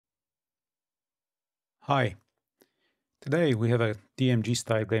Hi, today we have a DMG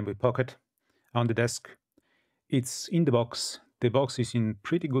style GameBoy Pocket on the desk. It's in the box. The box is in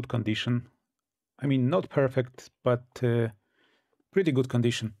pretty good condition. I mean, not perfect, but pretty good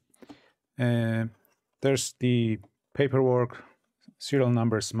condition. There's the paperwork, serial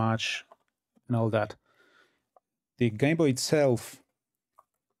numbers match, and all that. The Game Boy itself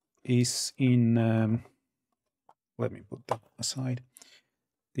is in... let me put that aside.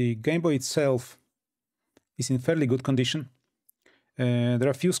 The Game Boy itself is in fairly good condition. There are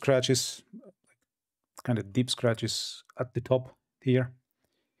a few scratches, kind of deep scratches at the top here,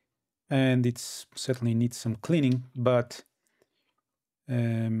 and it certainly needs some cleaning, but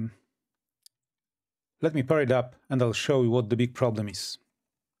let me power it up and I'll show you what the big problem is.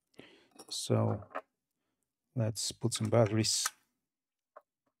 So let's put some batteries.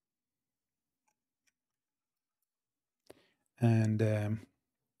 And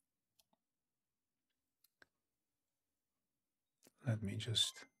let me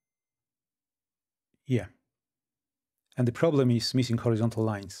just, yeah. And the problem is missing horizontal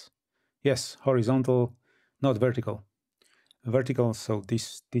lines. Yes, horizontal, not vertical. Vertical, so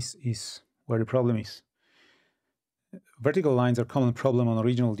this is where the problem is. Vertical lines are a common problem on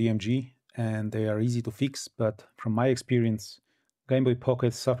original DMG, and they are easy to fix, but from my experience, Game Boy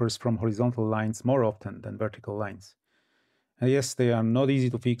Pocket suffers from horizontal lines more often than vertical lines. And yes, they are not easy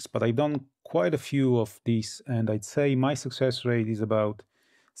to fix, but I've done quite a few of these, and I'd say my success rate is about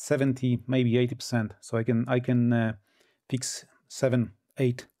 70, maybe 80%. So I can fix 7,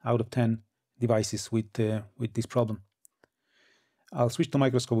 8 out of 10 devices with this problem. I'll switch to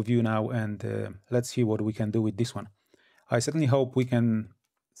microscope view now, and let's see what we can do with this one. I certainly hope we can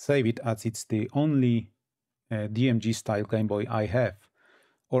save it, as it's the only DMG style Game Boy I have,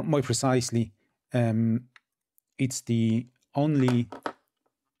 or more precisely, it's the only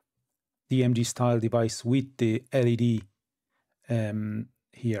DMG style device with the LED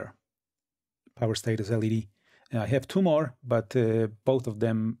here, power status LED. I have two more, but both of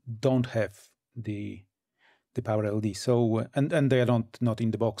them don't have the power LED. So and they are not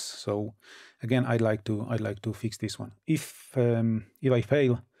in the box. So again, I'd like to fix this one. If I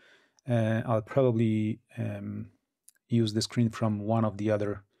fail, I'll probably use the screen from one of the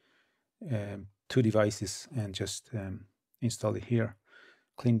other two devices and just install it here,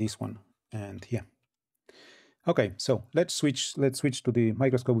 clean this one, and yeah. Okay, so let's switch to the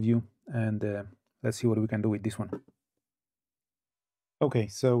microscope view, and let's see what we can do with this one. Okay,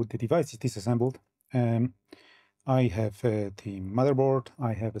 so the device is disassembled. I have the motherboard.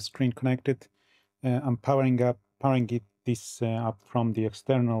 I have a screen connected. I'm powering this up from the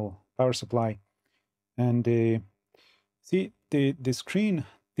external power supply, and see the screen.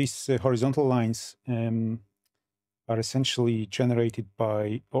 These horizontal lines are essentially generated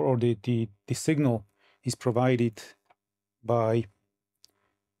by, or the signal is provided by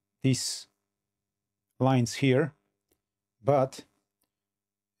these lines here, but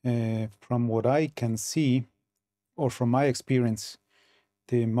from what I can see, or from my experience,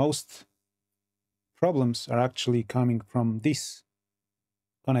 the most problems are actually coming from this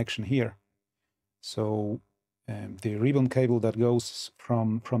connection here. So the ribbon cable that goes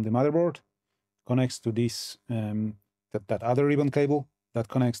from the motherboard connects to this that other ribbon cable that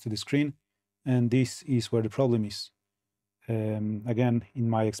connects to the screen, and this is where the problem is. Again, in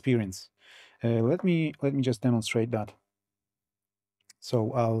my experience, let me just demonstrate that.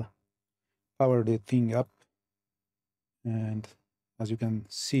 So I'll power the thing up, and as you can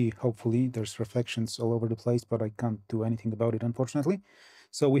see, hopefully there's reflections all over the place, but I can't do anything about it, unfortunately.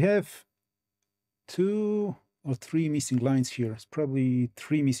 So we have 2 or 3 missing lines here. It's probably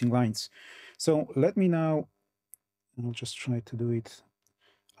 3 missing lines. So let me now, I'll just try to do it.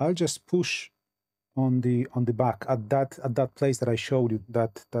 I'll just push on the back at that place that I showed you,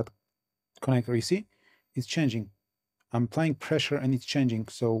 that connector. You see, it's changing. I'm applying pressure and it's changing.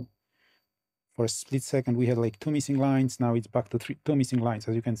 So for a split second we had like 2 missing lines. Now it's back to 2 missing lines,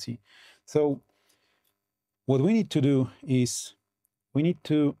 as you can see. So what we need to do is we need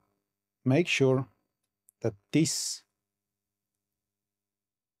to make sure that this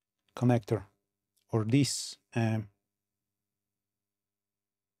connector, or this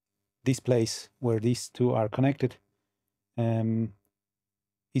place where these two are connected,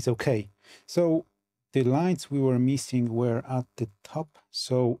 is okay. So the lines we were missing were at the top,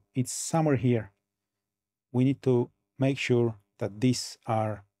 so it's somewhere here. We need to make sure that these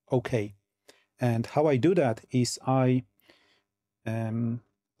are okay. And how I do that is I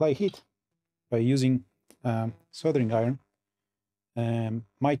apply heat by using soldering iron.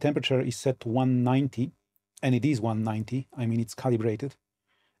 My temperature is set to 190, and it is 190. I mean, it's calibrated.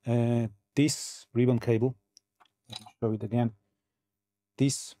 this ribbon cable, let me show it again.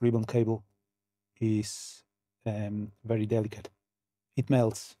 This ribbon cable is very delicate. It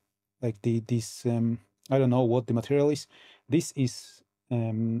melts. Like this, I don't know what the material is. This is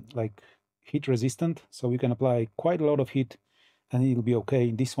like heat resistant, so you can apply quite a lot of heat and it'll be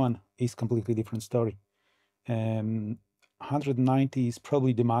okay. This one is completely different story. 190 is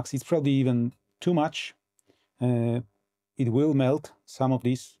probably the max. It's probably even too much. It will melt some of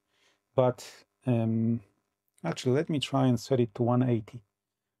this, but actually let me try and set it to 180.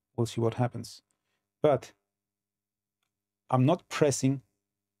 We'll see what happens. But I'm not pressing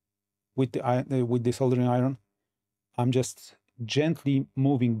with the soldering iron. I'm just gently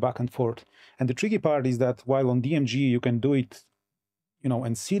moving back and forth. And the tricky part is that while on DMG you can do it, you know,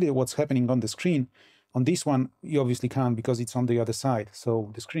 and see what's happening on the screen, on this one you obviously can't because it's on the other side. So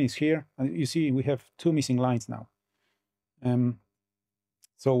the screen is here, and you see we have two missing lines now.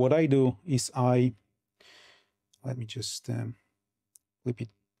 So what I do is let me just flip it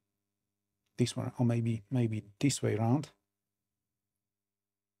this one, or maybe this way around.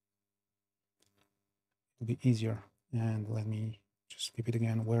 It'll be easier. And let me just flip it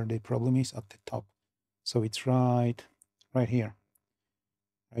again where the problem is, at the top. So it's right here,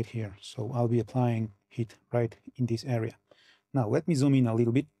 right here. So I'll be applying heat right in this area. Now let me zoom in a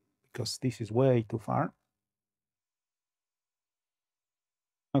little bit because this is way too far.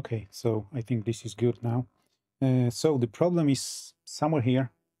 Okay, so I think this is good now. So the problem is somewhere here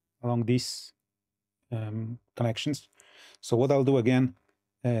along these connections. So what I'll do again,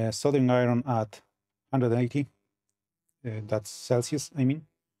 soldering iron at 180, that's Celsius, I mean,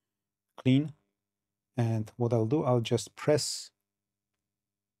 clean. And what I'll do, I'll just press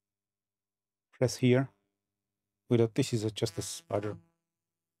here. Without, this is just a spider.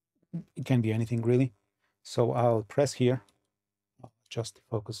 It can be anything really. So I'll press here, I'll adjust the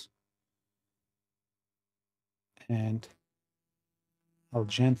focus, and I'll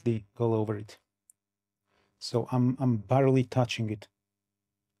gently go over it. So I'm barely touching it,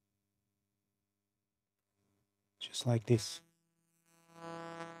 just like this.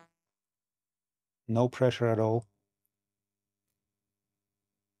 No pressure at all.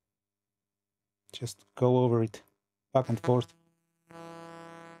 Just go over it, back and forth.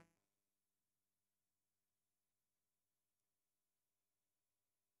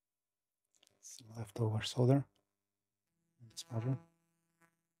 Some leftover solder.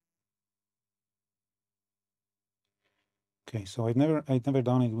 Okay, so I've never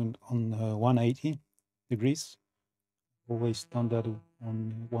done it on 180 degrees. Always done that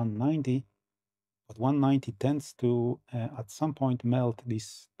on 190, but 190 tends to at some point melt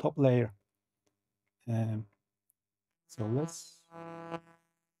this top layer. So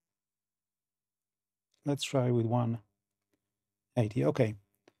let's try with 180. Okay,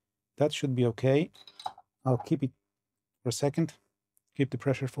 that should be okay. I'll keep it for a second, keep the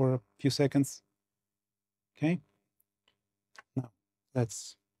pressure for a few seconds. Okay, now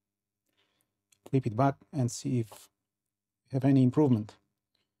let's flip it back and see if we have any improvement.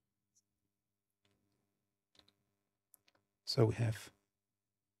 So we have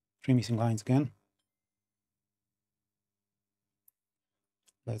 3 missing lines again.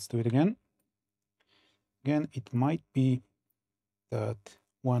 Let's do it again. Again, it might be that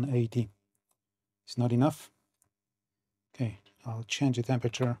 180 is not enough. Okay, I'll change the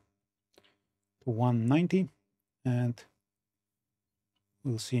temperature to 190 and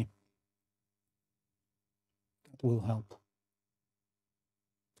we'll see. That will help.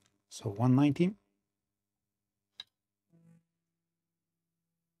 So 190.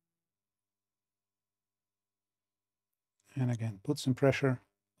 And again, put some pressure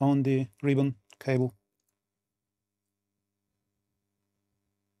on the ribbon cable.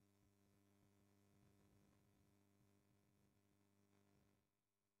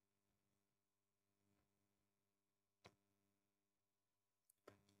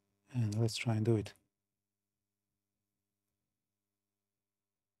 And let's try and do it.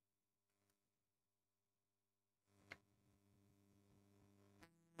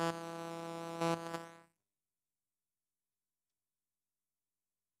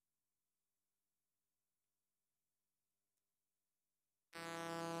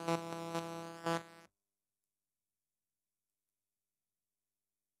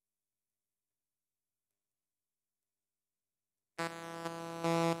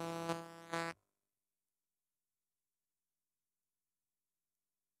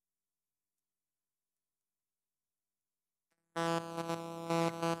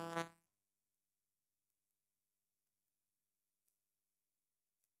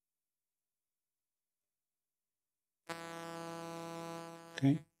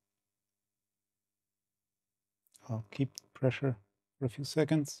 Okay. I'll keep pressure for a few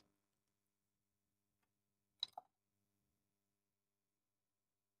seconds.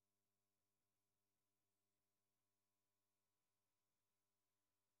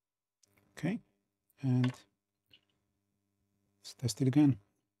 Okay, and let's test it again.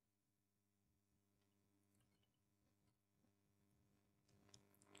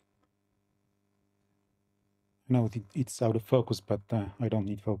 I know it's out of focus, but I don't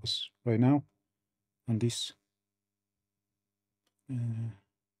need focus right now on this.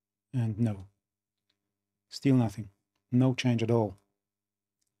 And no, still nothing. No change at all.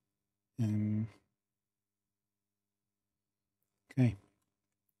 Okay,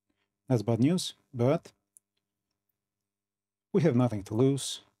 that's bad news, but we have nothing to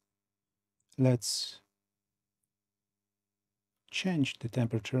lose. Let's change the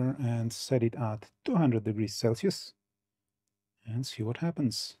temperature and set it at 200 degrees Celsius and see what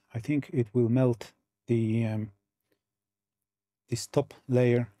happens. I think it will melt the this top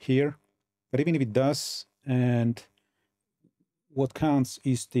layer here, but even if it does, and what counts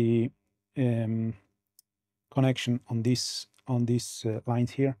is the connection on these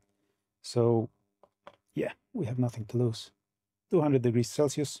lines here. So yeah, we have nothing to lose. 200 degrees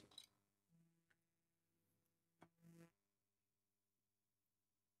Celsius.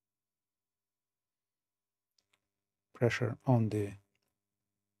 Pressure on the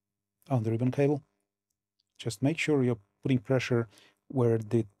ribbon cable. Just make sure you're putting pressure where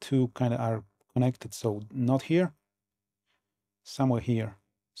the two kind of are connected. So not here, somewhere here,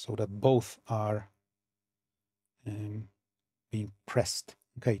 so that both are being pressed.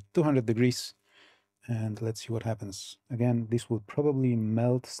 Okay, 200 degrees, and let's see what happens. Again, this will probably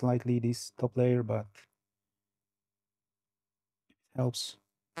melt slightly, this top layer, but it helps.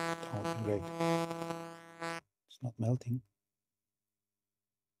 Oh, great. It's not melting.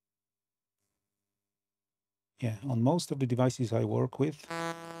 Yeah, on most of the devices I work with,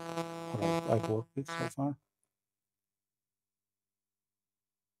 or I've worked with so far,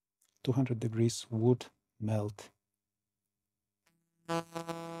 200 degrees would melt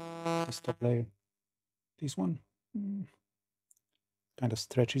this top layer. This one kind of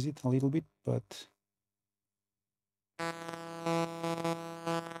stretches it a little bit, but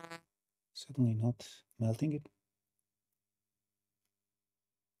certainly not melting it.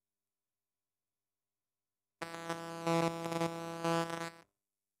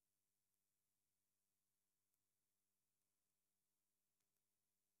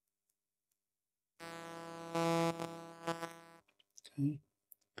 Okay,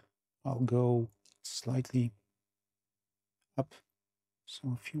 I'll go slightly up, so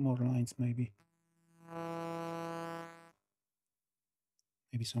a few more lines maybe.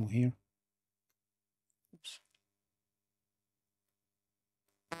 Maybe some here. Oops.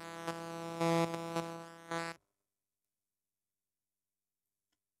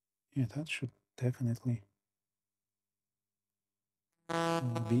 Yeah, that should definitely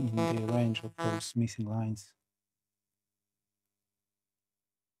be in the range of those missing lines.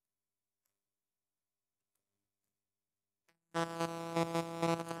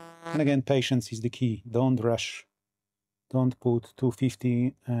 And again, patience is the key. Don't rush. Don't put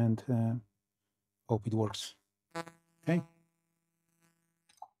 250 and hope it works. Okay.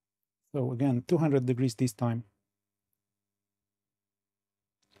 So again, 200 degrees this time.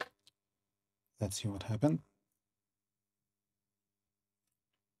 Let's see what happened.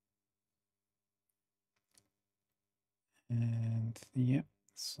 And yeah,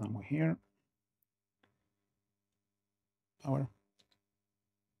 somewhere here. Power.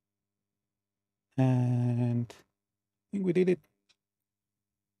 And I think we did it.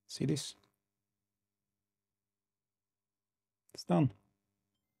 See this? It's done.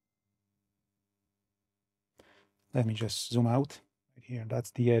 Let me just zoom out right here.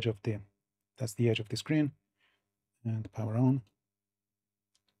 That's the edge of the screen. And power on.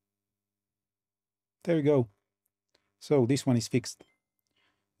 There we go. So this one is fixed.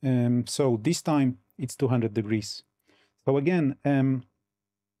 So this time it's 200 degrees. So again,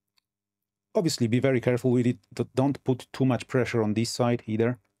 obviously be very careful with it. Don't put too much pressure on this side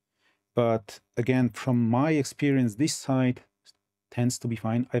either. But again, from my experience, this side tends to be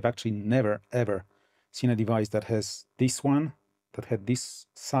fine. I've actually never, ever seen a device that has this one, that had this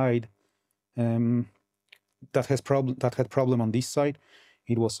side, that had problem on this side.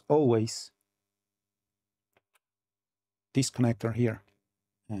 It was always this connector here.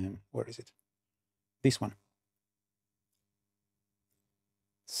 Where is it? This one.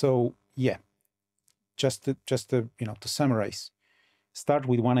 So yeah, just to to summarize, start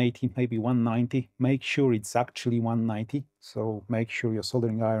with 180, maybe 190. Make sure it's actually 190. So make sure your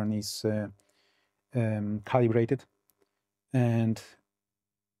soldering iron is calibrated, and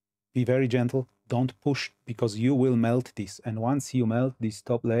be very gentle. Don't push, because you will melt this. And once you melt this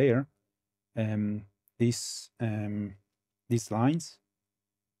top layer, these lines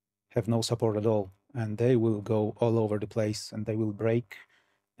have no support at all, and they will go all over the place, and they will break,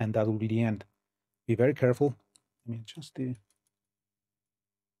 and that will be the end. Be very careful. I mean, just the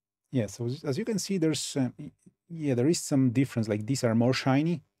yeah. So as you can see, there's yeah, there is some difference. Like these are more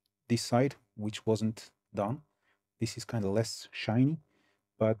shiny, this side, which wasn't done. This is kind of less shiny,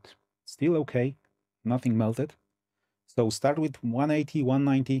 but still okay. Nothing melted. So start with 180,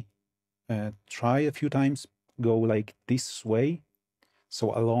 190. Try a few times. Go like this way.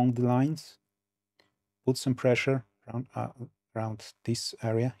 So along the lines. Put some pressure around this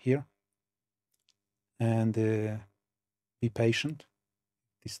area here. And be patient.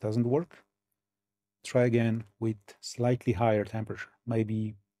 This doesn't work. Try again with slightly higher temperature.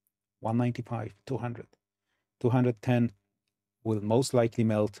 Maybe 195, 200. 210 will most likely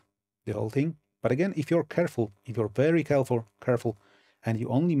melt the whole thing. But again, if you're careful, if you're very careful, and you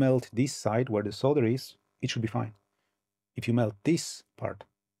only melt this side where the solder is, it should be fine. If you melt this part,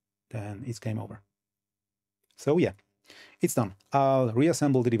 then it's game over. So yeah, it's done. I'll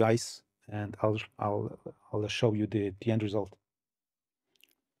reassemble the device, and I'll show you the end result.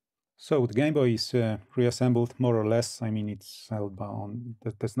 So the Game Boy is reassembled more or less. I mean, it's held on.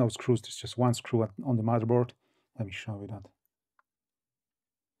 There's no screws. There's just one screw on the motherboard. Let me show you that.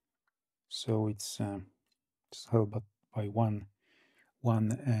 So it's held by one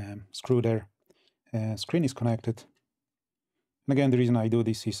screw there. Screen is connected. And again, the reason I do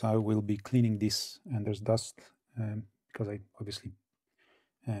this is I will be cleaning this, and there's dust because I obviously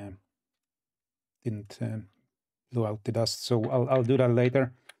didn't blow out the dust. So I'll do that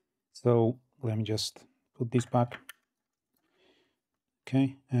later. So let me just put this back.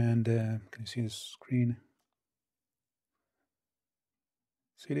 Okay, and can you see the screen?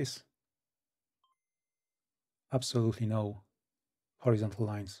 See this? Absolutely no horizontal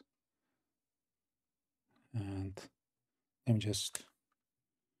lines. And let me just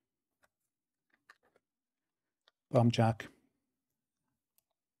bump jack.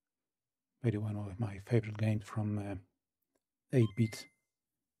 Maybe one of my favorite games from 8-bit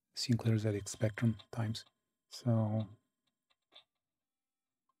Sinclair ZX Spectrum times. So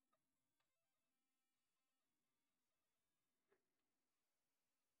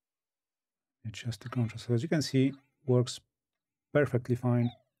adjust the contrast. So as you can see, works perfectly fine.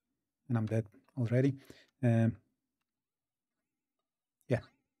 And I'm dead already. Yeah.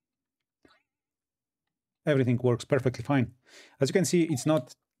 Everything works perfectly fine. As you can see, it's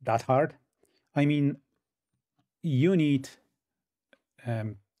not that hard. I mean, you need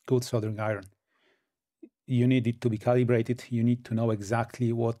good soldering iron. You need it to be calibrated. You need to know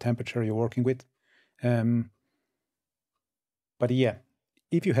exactly what temperature you're working with. But yeah,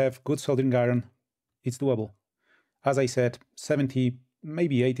 if you have good soldering iron, it's doable. As I said, 70,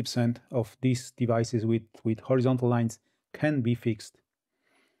 maybe 80% of these devices with horizontal lines can be fixed.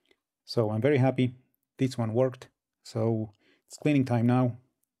 So I'm very happy. This one worked. So it's cleaning time now,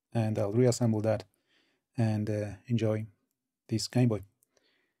 and I'll reassemble that and enjoy this Game Boy.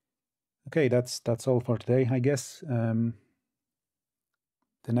 Okay, that's all for today, I guess. The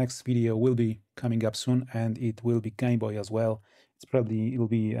next video will be coming up soon, and it will be Game Boy as well. It'll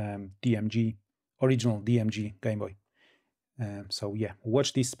be DMG, original DMG Game Boy. So yeah,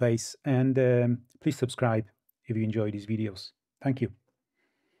 watch this space, and please subscribe if you enjoy these videos. Thank you.